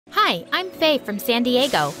Hi, I'm Faye from San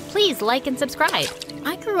Diego. Please like and subscribe.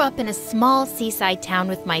 I grew up in a small seaside town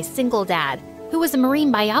with my single dad, who was a marine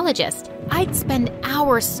biologist. I'd spend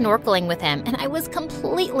hours snorkeling with him, and I was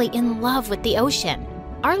completely in love with the ocean.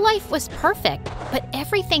 Our life was perfect, but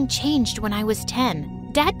everything changed when I was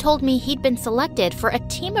 10. Dad told me he'd been selected for a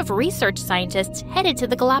team of research scientists headed to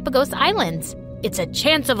the Galapagos Islands. It's a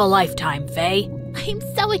chance of a lifetime, Faye. I'm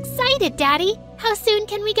so excited, Daddy. How soon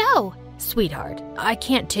can we go? Sweetheart, I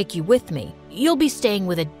can't take you with me. You'll be staying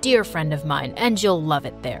with a dear friend of mine, and you'll love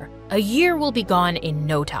it there. A year will be gone in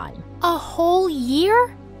no time. A whole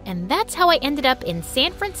year? And that's how I ended up in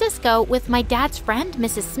San Francisco with my dad's friend,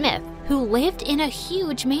 Mrs. Smith, who lived in a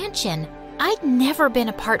huge mansion. I'd never been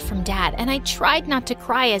apart from Dad, and I tried not to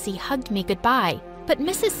cry as he hugged me goodbye. But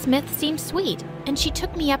Mrs. Smith seemed sweet, and she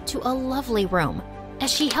took me up to a lovely room.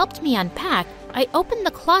 As she helped me unpack, I opened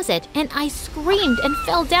the closet and I screamed and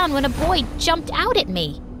fell down when a boy jumped out at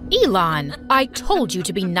me. Elon, I told you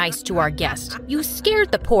to be nice to our guest. You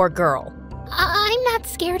scared the poor girl. I'm not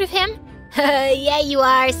scared of him. Yeah, you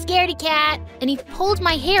are, scaredy cat. And he pulled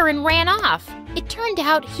my hair and ran off. It turned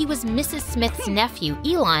out he was Mrs. Smith's nephew,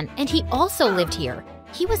 Elon, and he also lived here.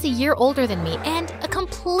 He was a year older than me and a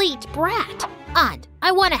complete brat. Aunt,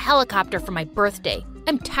 I want a helicopter for my birthday.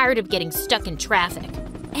 I'm tired of getting stuck in traffic.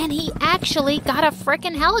 And he actually got a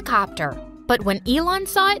frickin' helicopter. But when Elon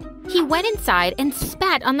saw it, he went inside and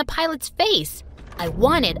spat on the pilot's face. I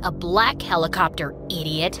wanted a black helicopter,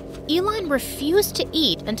 idiot. Elon refused to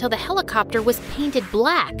eat until the helicopter was painted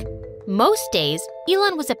black. Most days,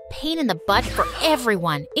 Elon was a pain in the butt for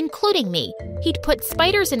everyone, including me. He'd put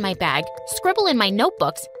spiders in my bag, scribble in my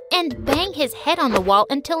notebooks, and bang his head on the wall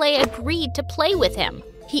until I agreed to play with him.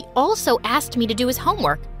 He also asked me to do his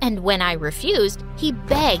homework, and when I refused, he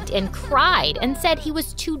begged and cried and said he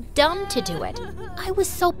was too dumb to do it. I was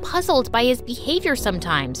so puzzled by his behavior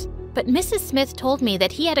sometimes. But Mrs. Smith told me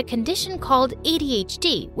that he had a condition called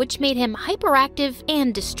ADHD, which made him hyperactive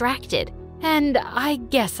and distracted. And I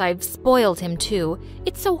guess I've spoiled him too.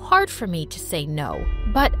 It's so hard for me to say no.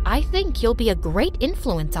 But I think you'll be a great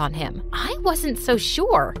influence on him. I wasn't so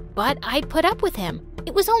sure, but I'd put up with him.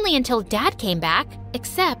 It was only until Dad came back,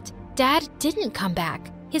 except Dad didn't come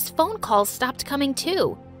back. His phone calls stopped coming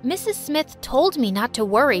too. Mrs. Smith told me not to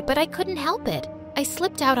worry, but I couldn't help it. I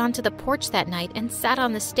slipped out onto the porch that night and sat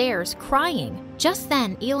on the stairs, crying. Just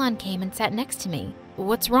then, Elon came and sat next to me.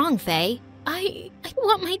 What's wrong, Faye? I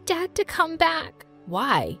want my dad to come back.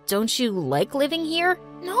 Why? Don't you like living here?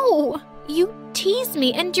 No. You tease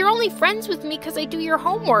me, and you're only friends with me because I do your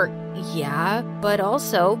homework. Yeah, but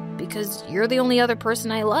also because you're the only other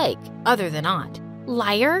person I like, other than Aunt.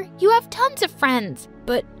 Liar, you have tons of friends.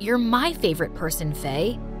 But you're my favorite person,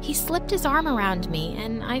 Faye. He slipped his arm around me,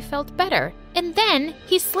 and I felt better. And then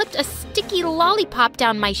he slipped a sticky lollipop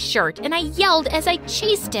down my shirt, and I yelled as I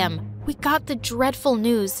chased him. We got the dreadful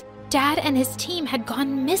news. Dad and his team had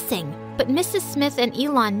gone missing, but Mrs. Smith and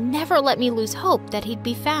Elon never let me lose hope that he'd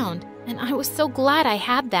be found, and I was so glad I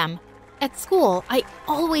had them. At school, I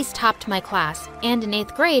always topped my class, and in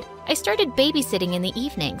 8th grade, I started babysitting in the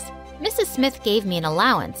evenings. Mrs. Smith gave me an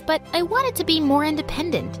allowance, but I wanted to be more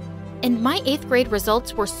independent. And my 8th grade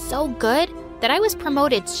results were so good that I was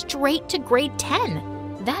promoted straight to grade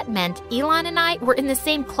 10. That meant Elon and I were in the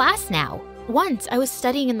same class now. Once, I was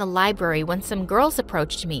studying in the library when some girls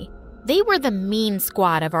approached me. They were the mean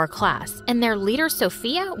squad of our class, and their leader,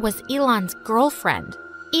 Sophia, was Elon's girlfriend.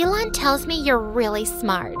 Elon tells me you're really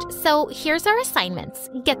smart, so here's our assignments.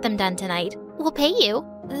 Get them done tonight. We'll pay you.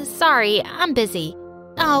 Sorry, I'm busy.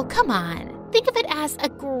 Oh, come on. Think of it as a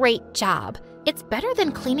great job. It's better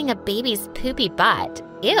than cleaning a baby's poopy butt.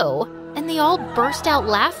 Ew. And they all burst out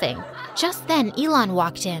laughing. Just then, Elon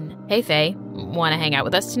walked in. Hey, Faye. Want to hang out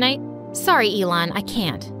with us tonight? Sorry, Elon, I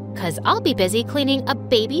can't. 'Cause I'll be busy cleaning a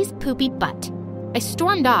baby's poopy butt. I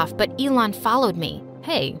stormed off, but Elon followed me.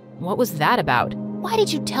 Hey, what was that about? Why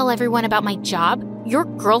did you tell everyone about my job? Your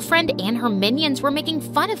girlfriend and her minions were making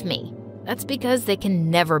fun of me. That's because they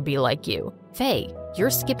can never be like you. Faye, you're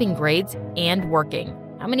skipping grades and working.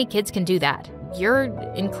 How many kids can do that? You're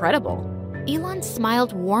incredible. Elon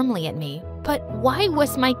smiled warmly at me, but why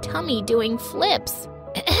was my tummy doing flips?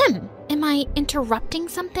 Am I interrupting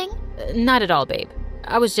something? Not at all, babe.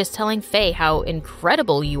 I was just telling Faye how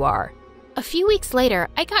incredible you are. A few weeks later,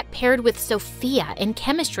 I got paired with Sophia in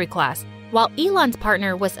chemistry class, while Elon's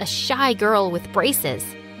partner was a shy girl with braces.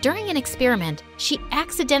 During an experiment, she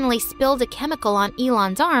accidentally spilled a chemical on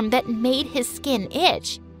Elon's arm that made his skin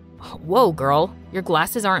itch. Whoa, girl, your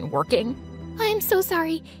glasses aren't working? I'm so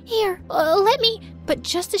sorry. Here, let me. But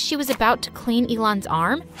just as she was about to clean Elon's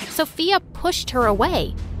arm, Sophia pushed her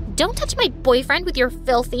away. Don't touch my boyfriend with your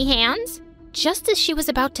filthy hands. Just as she was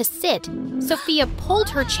about to sit, Sophia pulled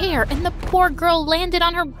her chair and the poor girl landed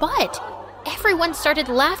on her butt. Everyone started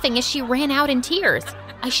laughing as she ran out in tears.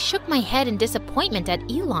 I shook my head in disappointment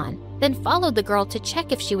at Elon, then followed the girl to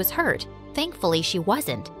check if she was hurt. Thankfully, she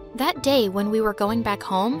wasn't. That day, when we were going back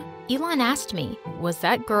home, Elon asked me, Was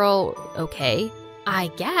that girl okay? I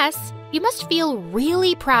guess. You must feel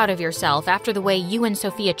really proud of yourself after the way you and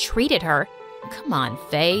Sophia treated her. Come on,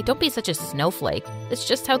 Faye, don't be such a snowflake. It's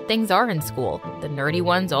just how things are in school. The nerdy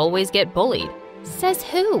ones always get bullied. Says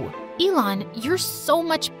who? Elon, you're so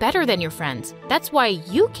much better than your friends. That's why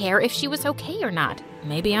you care if she was okay or not.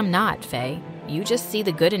 Maybe I'm not, Faye. You just see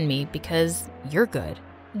the good in me because you're good.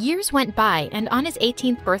 Years went by, and on his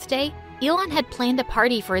 18th birthday, Elon had planned a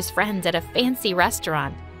party for his friends at a fancy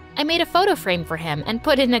restaurant. I made a photo frame for him and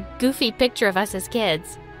put in a goofy picture of us as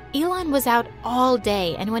kids. Elon was out all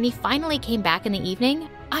day, and when he finally came back in the evening,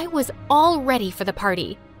 I was all ready for the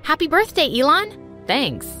party. Happy birthday, Elon!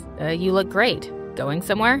 Thanks. You look great. Going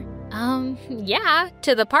somewhere? Yeah,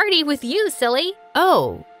 to the party with you, silly.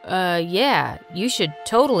 Oh, yeah, you should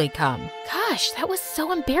totally come. Gosh, that was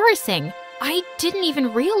so embarrassing. I didn't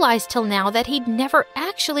even realize till now that he'd never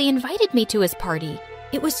actually invited me to his party.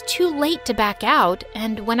 It was too late to back out,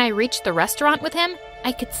 and when I reached the restaurant with him,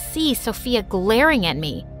 I could see Sophia glaring at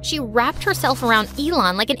me. She wrapped herself around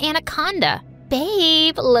Elon like an anaconda.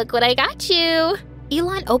 Babe, look what I got you.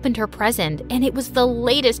 Elon opened her present, and it was the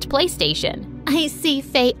latest PlayStation. I see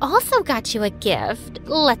Faye also got you a gift.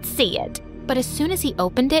 Let's see it. But as soon as he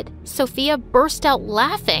opened it, Sophia burst out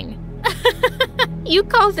laughing. You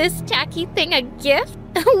call this tacky thing a gift?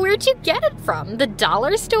 Where'd you get it from? The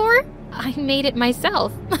dollar store? I made it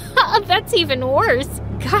myself. That's even worse.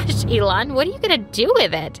 Gosh, Elon, what are you gonna do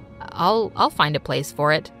with it? I'll find a place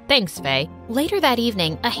for it. Thanks, Faye. Later that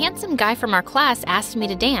evening, a handsome guy from our class asked me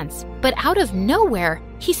to dance, but out of nowhere,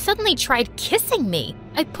 he suddenly tried kissing me.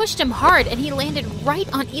 I pushed him hard and he landed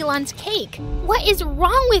right on Elon's cake. What is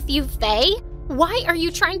wrong with you, Faye? Why are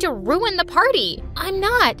you trying to ruin the party? I'm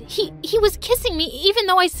not. He was kissing me even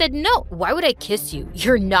though I said no. Why would I kiss you?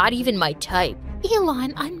 You're not even my type.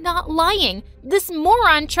 Elon, I'm not lying. This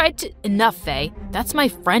moron tried to— Enough, Faye. That's my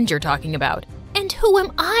friend you're talking about. And who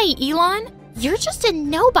am I, Elon? You're just a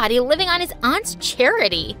nobody living on his aunt's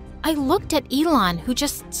charity. I looked at Elon, who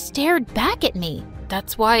just stared back at me.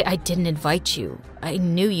 That's why I didn't invite you. I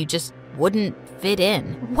knew you just wouldn't fit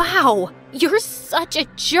in. Wow, you're such a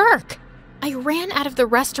jerk. I ran out of the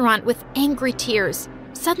restaurant with angry tears.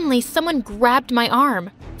 Suddenly, someone grabbed my arm.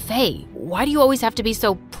 Faye, why do you always have to be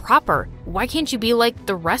so proper? Why can't you be like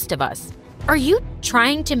the rest of us? Are you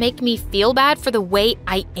trying to make me feel bad for the way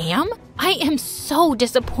I am? I am so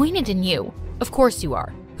disappointed in you. Of course you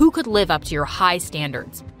are. Who could live up to your high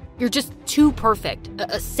standards? You're just too perfect,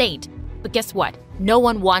 a saint. But guess what? No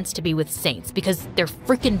one wants to be with saints because they're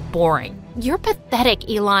freaking boring. You're pathetic,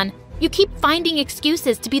 Elon. You keep finding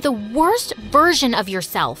excuses to be the worst version of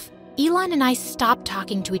yourself. Elon and I stopped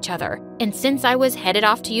talking to each other, and since I was headed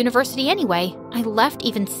off to university anyway, I left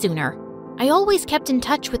even sooner. I always kept in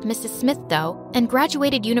touch with Mrs. Smith, though, and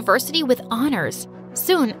graduated university with honors.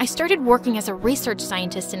 Soon, I started working as a research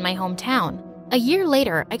scientist in my hometown. A year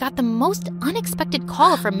later, I got the most unexpected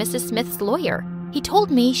call from Mrs. Smith's lawyer. He told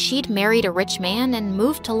me she'd married a rich man and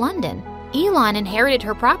moved to London. Elon inherited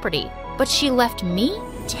her property, but she left me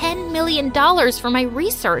 $10 million for my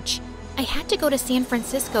research. I had to go to San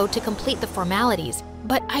Francisco to complete the formalities,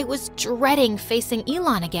 but I was dreading facing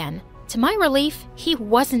Elon again. To my relief, he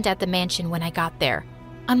wasn't at the mansion when I got there.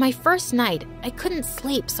 On my first night, I couldn't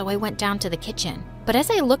sleep, so I went down to the kitchen. But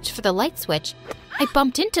as I looked for the light switch, I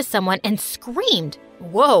bumped into someone and screamed.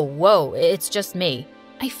 Whoa, it's just me.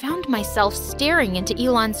 I found myself staring into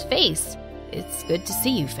Elon's face. It's good to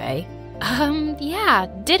see you, Faye. Yeah,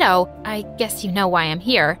 ditto. I guess you know why I'm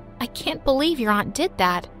here. I can't believe your aunt did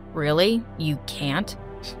that. Really? You can't?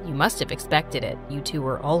 You must have expected it. You two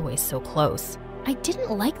were always so close. I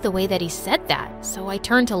didn't like the way that he said that, so I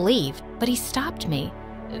turned to leave, but he stopped me.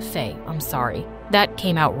 Faye, I'm sorry. That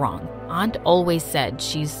came out wrong. Aunt always said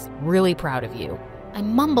she's really proud of you. I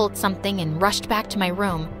mumbled something and rushed back to my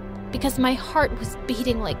room because my heart was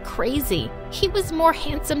beating like crazy. He was more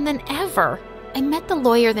handsome than ever. I met the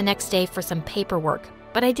lawyer the next day for some paperwork,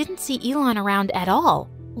 but I didn't see Elon around at all.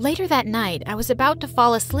 Later that night, I was about to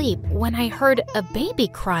fall asleep when I heard a baby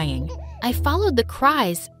crying. I followed the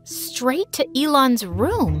cries straight to Elon's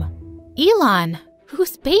room. Elon,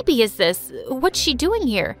 whose baby is this? What's she doing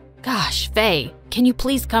here? Gosh, Faye, can you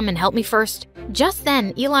please come and help me first? Just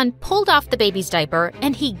then, Elon pulled off the baby's diaper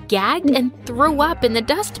and he gagged and threw up in the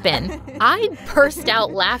dustbin. I burst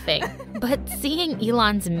out laughing. But seeing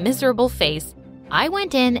Elon's miserable face, I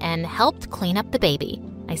went in and helped clean up the baby.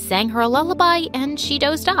 I sang her a lullaby and she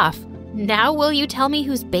dozed off. Now will you tell me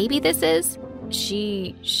whose baby this is?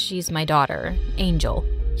 She's my daughter, Angel.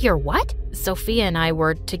 Your what? Sophia and I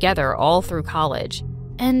were together all through college.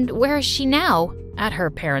 And where is she now? At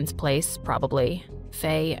her parents' place, probably.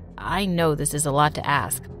 Faye, I know this is a lot to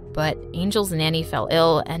ask, but Angel's nanny fell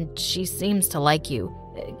ill and she seems to like you.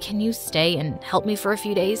 Can you stay and help me for a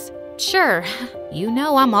few days? Sure. You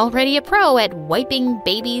know I'm already a pro at wiping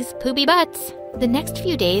babies' poopy butts. The next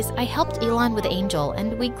few days, I helped Elon with Angel,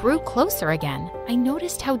 and we grew closer again. I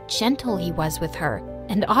noticed how gentle he was with her,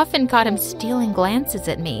 and often caught him stealing glances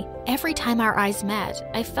at me. Every time our eyes met,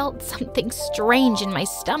 I felt something strange in my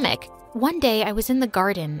stomach. One day, I was in the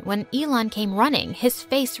garden when Elon came running, his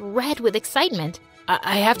face red with excitement.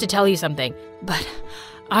 I have to tell you something, but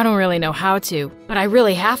I don't really know how to, but I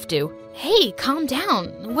really have to. Hey, calm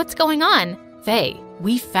down. What's going on? Faye,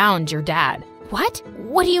 we found your dad. What?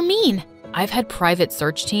 What do you mean? I've had private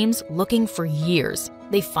search teams looking for years.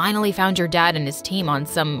 They finally found your dad and his team on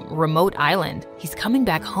some remote island. He's coming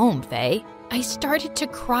back home, Faye. I started to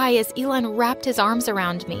cry as Elon wrapped his arms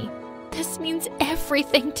around me. This means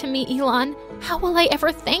everything to me, Elon. How will I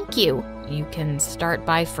ever thank you? You can start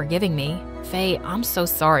by forgiving me. Faye, I'm so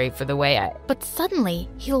sorry for the way I... But suddenly,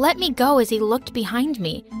 he let me go as he looked behind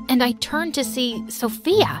me, and I turned to see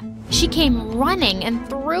Sophia. She came running and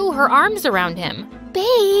threw her arms around him.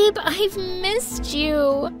 Babe, I've missed you.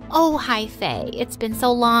 Oh, hi, Faye. It's been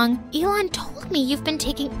so long. Elon told me you've been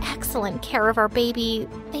taking excellent care of our baby.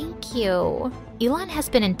 Thank you. Elon has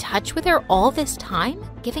been in touch with her all this time,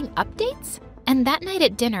 giving updates? And that night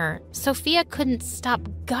at dinner, Sophia couldn't stop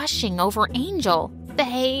gushing over Angel.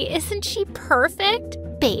 Faye, isn't she perfect?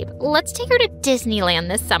 Babe, let's take her to Disneyland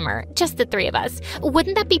this summer, just the three of us.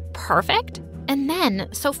 Wouldn't that be perfect? And then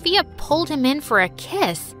Sophia pulled him in for a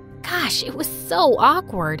kiss. Gosh, it was so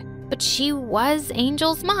awkward. But she was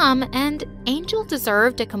Angel's mom, and Angel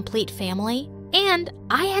deserved a complete family. And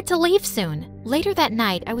I had to leave soon. Later that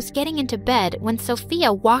night, I was getting into bed when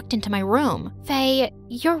Sophia walked into my room. Faye,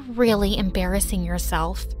 you're really embarrassing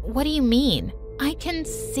yourself. What do you mean? I can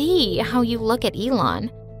see how you look at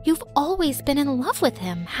Elon. You've always been in love with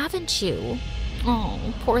him, haven't you? Oh,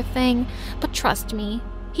 poor thing. But trust me,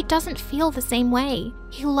 he doesn't feel the same way.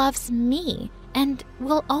 He loves me and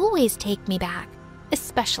will always take me back,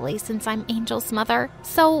 especially since I'm Angel's mother.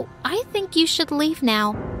 So I think you should leave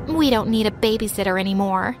now. We don't need a babysitter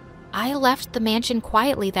anymore. I left the mansion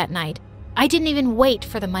quietly that night. I didn't even wait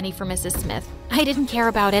for the money for Mrs. Smith. I didn't care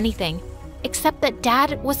about anything, except that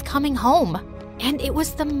Dad was coming home. And it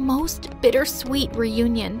was the most bittersweet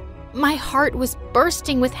reunion. My heart was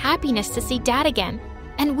bursting with happiness to see Dad again,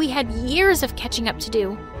 and we had years of catching up to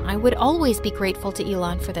do. I would always be grateful to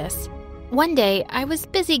Elon for this. One day, I was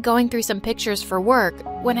busy going through some pictures for work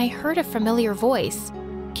when I heard a familiar voice.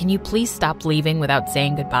 Can you please stop leaving without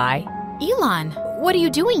saying goodbye? Elon, what are you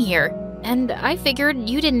doing here? And I figured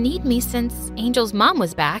you didn't need me since Angel's mom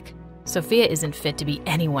was back. Sophia isn't fit to be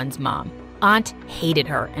anyone's mom. Aunt hated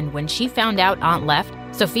her, and when she found out Aunt left,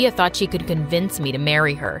 Sophia thought she could convince me to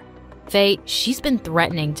marry her. Faye, she's been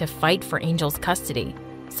threatening to fight for Angel's custody.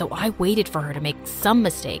 So I waited for her to make some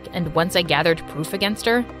mistake, and once I gathered proof against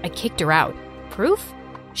her, I kicked her out. Proof?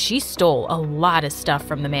 She stole a lot of stuff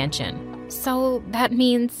from the mansion. So that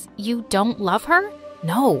means you don't love her?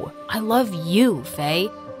 No, I love you, Faye.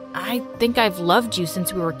 I think I've loved you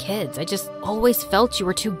since we were kids. I just always felt you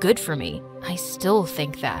were too good for me. I still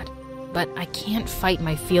think that. But I can't fight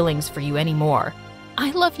my feelings for you anymore.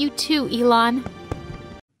 I love you too, Elon.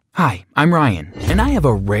 Hi, I'm Ryan, and I have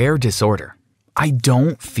a rare disorder. I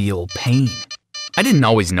don't feel pain. I didn't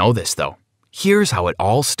always know this, though. Here's how it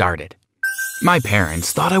all started. My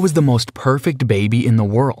parents thought I was the most perfect baby in the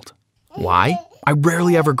world. Why? I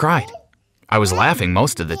rarely ever cried. I was laughing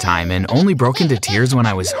most of the time and only broke into tears when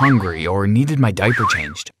I was hungry or needed my diaper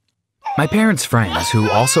changed. My parents' friends who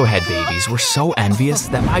also had babies were so envious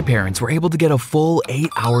that my parents were able to get a full 8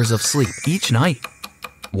 hours of sleep each night.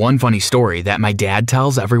 One funny story that my dad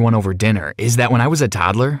tells everyone over dinner is that when I was a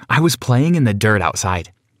toddler, I was playing in the dirt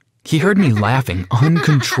outside. He heard me laughing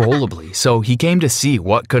uncontrollably, so he came to see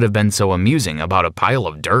what could have been so amusing about a pile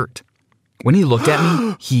of dirt. When he looked at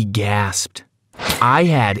me, he gasped. I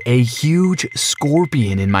had a huge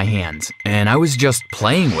scorpion in my hands, and I was just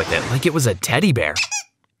playing with it like it was a teddy bear.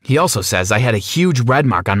 He also says I had a huge red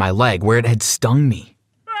mark on my leg where it had stung me.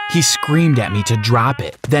 He screamed at me to drop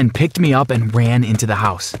it, then picked me up and ran into the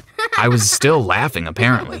house. I was still laughing,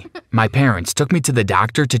 apparently. My parents took me to the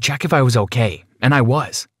doctor to check if I was okay, and I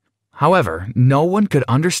was. However, no one could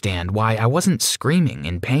understand why I wasn't screaming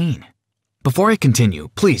in pain. Before I continue,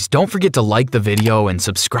 please don't forget to like the video and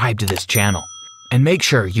subscribe to this channel. And make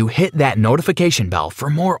sure you hit that notification bell for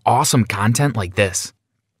more awesome content like this.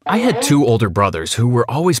 I had 2 older brothers who were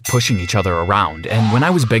always pushing each other around, and when I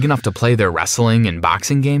was big enough to play their wrestling and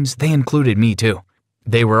boxing games, they included me too.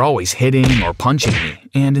 They were always hitting or punching me,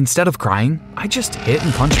 and instead of crying, I just hit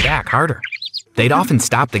and punched back harder. They'd often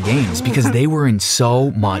stop the games because they were in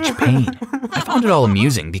so much pain. I found it all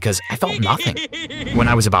amusing because I felt nothing. When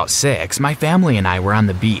I was about 6, my family and I were on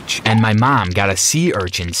the beach, and my mom got a sea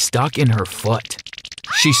urchin stuck in her foot.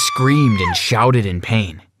 She screamed and shouted in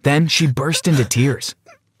pain. Then she burst into tears.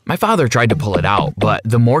 My father tried to pull it out, but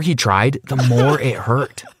the more he tried, the more it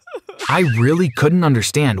hurt. I really couldn't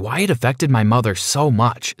understand why it affected my mother so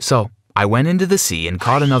much, so I went into the sea and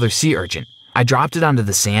caught another sea urchin. I dropped it onto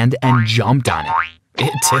the sand and jumped on it.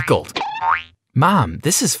 It tickled. "Mom,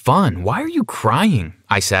 this is fun. Why are you crying?"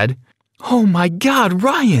 I said. "Oh my God,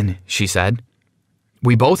 Ryan," she said.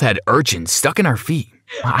 We both had urchins stuck in our feet.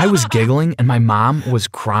 I was giggling and my mom was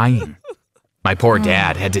crying. My poor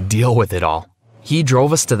dad had to deal with it all. He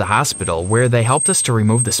drove us to the hospital where they helped us to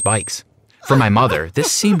remove the spikes. For my mother,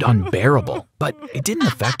 this seemed unbearable, but it didn't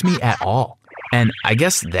affect me at all. And I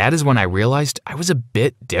guess that is when I realized I was a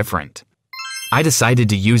bit different. I decided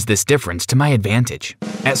to use this difference to my advantage.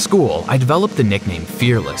 At school, I developed the nickname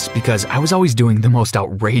Fearless because I was always doing the most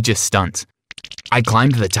outrageous stunts. I'd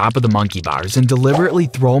climb to the top of the monkey bars and deliberately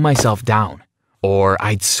throw myself down. Or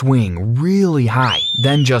I'd swing really high,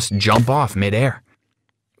 then just jump off midair.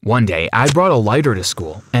 One day, I brought a lighter to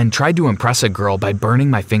school and tried to impress a girl by burning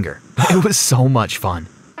my finger. It was so much fun.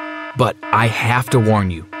 But I have to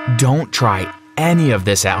warn you, don't try any of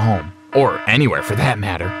this at home, or anywhere for that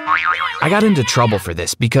matter. I got into trouble for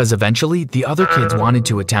this because eventually the other kids wanted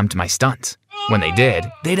to attempt my stunts. When they did,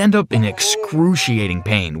 they'd end up in excruciating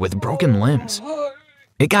pain with broken limbs.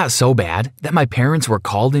 It got so bad that my parents were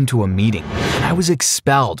called into a meeting and I was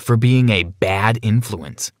expelled for being a bad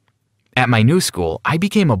influence. At my new school, I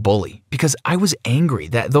became a bully because I was angry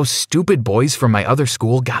that those stupid boys from my other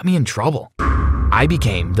school got me in trouble. I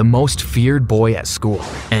became the most feared boy at school,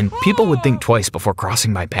 and people would think twice before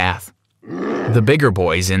crossing my path. The bigger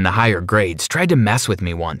boys in the higher grades tried to mess with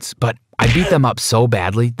me once, but I beat them up so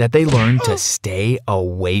badly that they learned to stay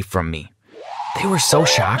away from me. They were so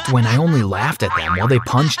shocked when I only laughed at them while they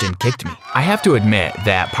punched and kicked me. I have to admit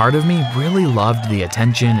that part of me really loved the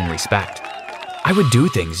attention and respect. I would do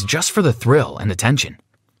things just for the thrill and attention.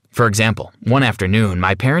 For example, one afternoon,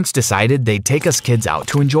 my parents decided they'd take us kids out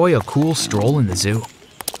to enjoy a cool stroll in the zoo.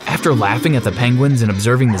 After laughing at the penguins and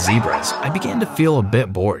observing the zebras, I began to feel a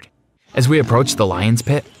bit bored. As we approached the lion's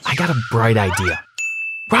pit, I got a bright idea.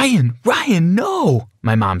 "Ryan, no!"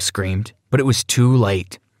 my mom screamed, but it was too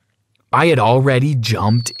late. I had already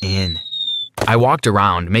jumped in. I walked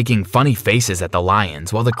around making funny faces at the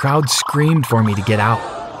lions while the crowd screamed for me to get out.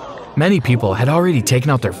 Many people had already taken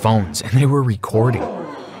out their phones and they were recording.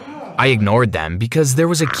 I ignored them because there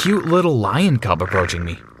was a cute little lion cub approaching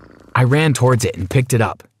me. I ran towards it and picked it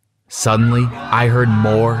up. Suddenly, I heard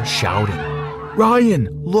more shouting. "Ryan,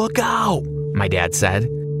 look out!" my dad said.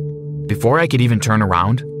 Before I could even turn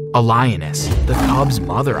around, a lioness, the cub's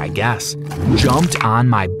mother I guess, jumped on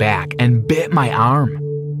my back and bit my arm.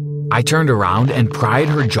 I turned around and pried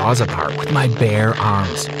her jaws apart with my bare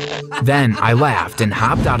arms. Then I laughed and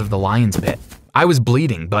hopped out of the lion's pit. I was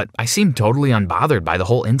bleeding, but I seemed totally unbothered by the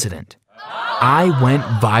whole incident. I went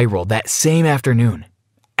viral that same afternoon.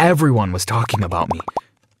 Everyone was talking about me.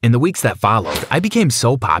 In the weeks that followed, I became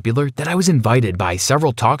so popular that I was invited by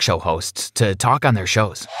several talk show hosts to talk on their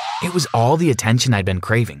shows. It was all the attention I'd been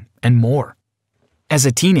craving, and more. As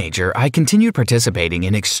a teenager, I continued participating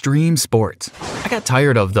in extreme sports. I got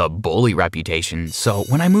tired of the bully reputation, so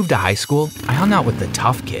when I moved to high school, I hung out with the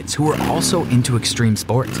tough kids who were also into extreme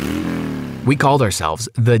sports. We called ourselves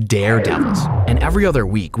the Daredevils, and every other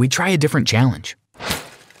week we'd try a different challenge.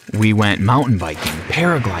 We went mountain biking,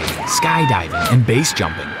 paragliding, skydiving, and base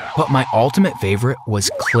jumping, but my ultimate favorite was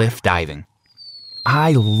cliff diving.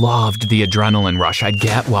 I loved the adrenaline rush I'd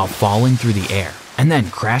get while falling through the air and then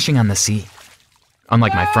crashing on the sea.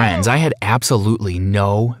 Unlike my friends, I had absolutely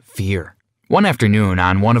no fear. One afternoon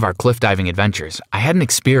on one of our cliff diving adventures, I had an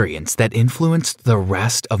experience that influenced the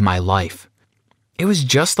rest of my life. It was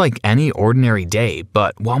just like any ordinary day,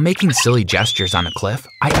 but while making silly gestures on a cliff,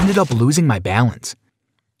 I ended up losing my balance.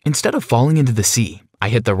 Instead of falling into the sea, I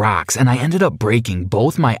hit the rocks and I ended up breaking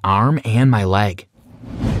both my arm and my leg.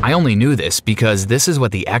 I only knew this because this is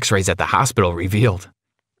what the x-rays at the hospital revealed.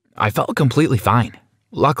 I felt completely fine.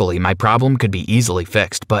 Luckily, my problem could be easily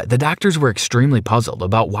fixed, but the doctors were extremely puzzled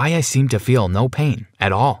about why I seemed to feel no pain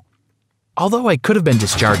at all. Although I could have been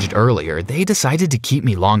discharged earlier, they decided to keep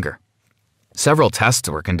me longer. Several tests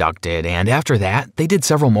were conducted, and after that, they did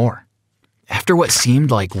several more. After what seemed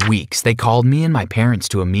like weeks, they called me and my parents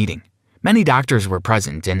to a meeting. Many doctors were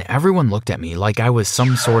present, and everyone looked at me like I was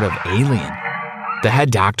some sort of alien. The head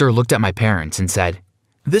doctor looked at my parents and said,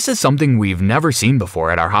 "This is something we've never seen before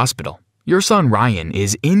at our hospital. Your son Ryan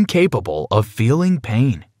is incapable of feeling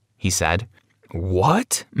pain," he said.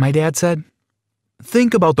 "What?" my dad said.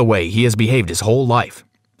 "Think about the way he has behaved his whole life.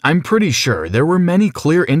 I'm pretty sure there were many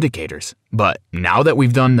clear indicators, but now that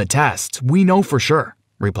we've done the tests, we know for sure,"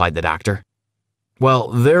 replied the doctor. "Well,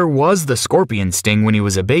 there was the scorpion sting when he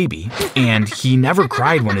was a baby, and he never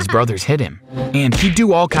cried when his brothers hit him, and he'd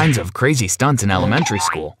do all kinds of crazy stunts in elementary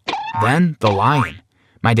school. Then the lion."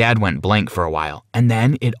 My dad went blank for a while, and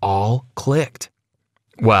then it all clicked.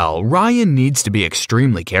 "Well, Ryan needs to be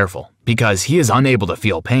extremely careful because he is unable to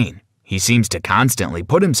feel pain. He seems to constantly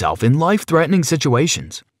put himself in life-threatening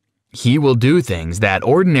situations. He will do things that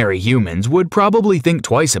ordinary humans would probably think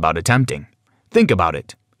twice about attempting. Think about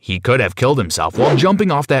it. He could have killed himself while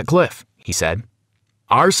jumping off that cliff," he said.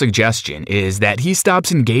 "Our suggestion is that he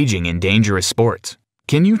stops engaging in dangerous sports.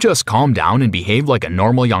 Can you just calm down and behave like a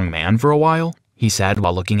normal young man for a while?" he said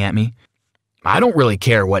while looking at me. "I don't really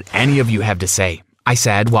care what any of you have to say," I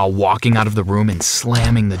said while walking out of the room and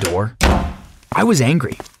slamming the door. I was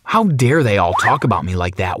angry. How dare they all talk about me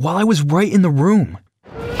like that while I was right in the room?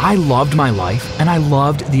 I loved my life, and I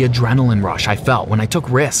loved the adrenaline rush I felt when I took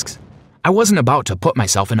risks. I wasn't about to put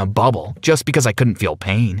myself in a bubble just because I couldn't feel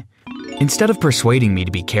pain. Instead of persuading me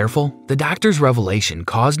to be careful, the doctor's revelation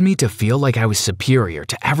caused me to feel like I was superior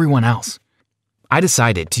to everyone else. I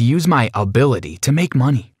decided to use my ability to make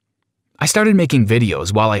money. I started making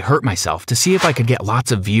videos while I hurt myself to see if I could get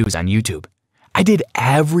lots of views on YouTube. I did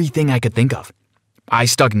everything I could think of. I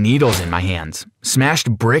stuck needles in my hands, smashed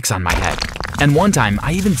bricks on my head, and one time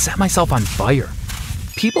I even set myself on fire.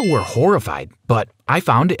 People were horrified, but I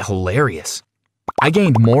found it hilarious. I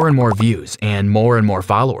gained more and more views and more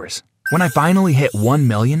followers. When I finally hit 1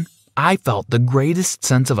 million, I felt the greatest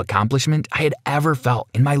sense of accomplishment I had ever felt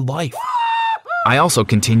in my life. I also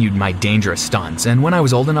continued my dangerous stunts, and when I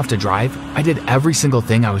was old enough to drive, I did every single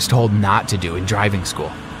thing I was told not to do in driving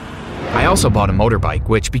school. I also bought a motorbike,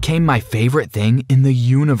 which became my favorite thing in the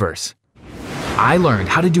universe. I learned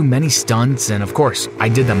how to do many stunts, and of course, I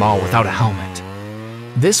did them all without a helmet.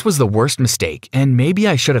 This was the worst mistake, and maybe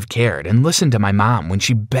I should have cared and listened to my mom when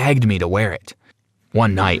she begged me to wear it.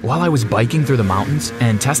 One night, while I was biking through the mountains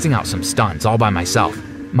and testing out some stunts all by myself,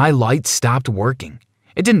 my lights stopped working.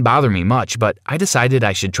 It didn't bother me much, but I decided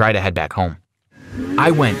I should try to head back home.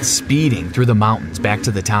 I went speeding through the mountains back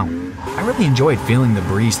to the town. I really enjoyed feeling the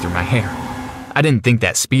breeze through my hair. I didn't think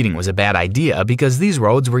that speeding was a bad idea because these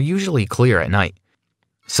roads were usually clear at night.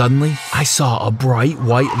 Suddenly, I saw a bright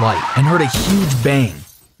white light and heard a huge bang.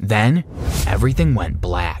 Then, everything went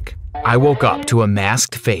black. I woke up to a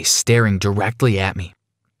masked face staring directly at me.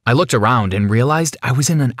 I looked around and realized I was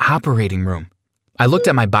in an operating room. I looked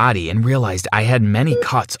at my body and realized I had many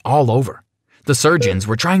cuts all over. The surgeons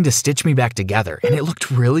were trying to stitch me back together, and it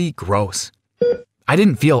looked really gross. I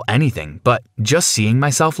didn't feel anything, but just seeing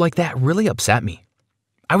myself like that really upset me.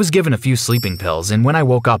 I was given a few sleeping pills, and when I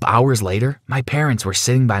woke up hours later, my parents were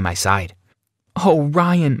sitting by my side. "Oh,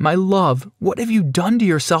 Ryan, my love, what have you done to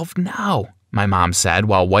yourself now?" my mom said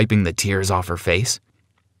while wiping the tears off her face.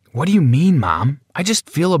 "What do you mean, Mom? I just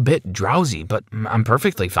feel a bit drowsy, but I'm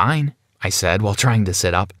perfectly fine," I said while trying to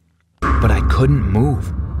sit up. But I couldn't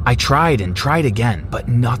move. I tried and tried again, but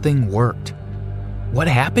nothing worked. "What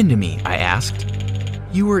happened to me?" I asked.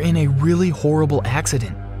 "You were in a really horrible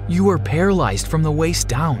accident. You were paralyzed from the waist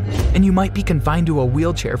down, and you might be confined to a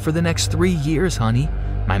wheelchair for the next 3 years, honey,"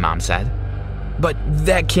 my mom said. "But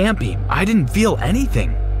that can't be. I didn't feel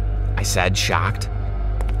anything," I said, shocked.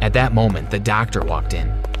 At that moment, the doctor walked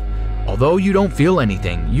in. "Although you don't feel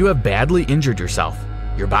anything, you have badly injured yourself.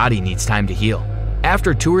 Your body needs time to heal.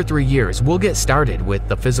 After 2 or 3 years, we'll get started with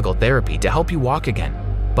the physical therapy to help you walk again.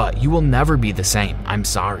 But you will never be the same. I'm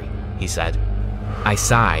sorry," he said. I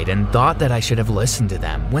sighed and thought that I should have listened to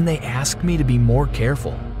them when they asked me to be more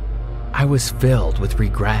careful. I was filled with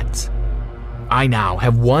regrets. I now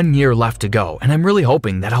have 1 year left to go, and I'm really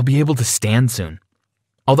hoping that I'll be able to stand soon.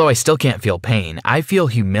 Although I still can't feel pain, I feel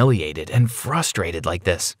humiliated and frustrated like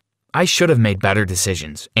this. I should have made better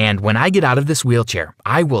decisions, and when I get out of this wheelchair,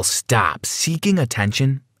 I will stop seeking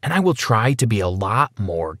attention and I will try to be a lot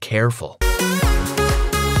more careful.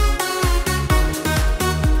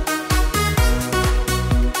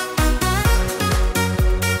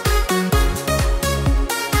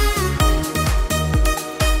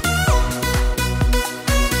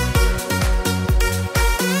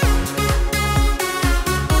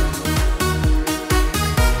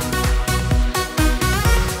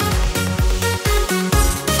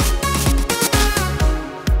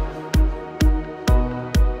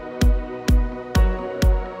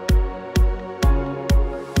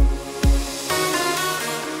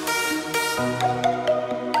 Bye.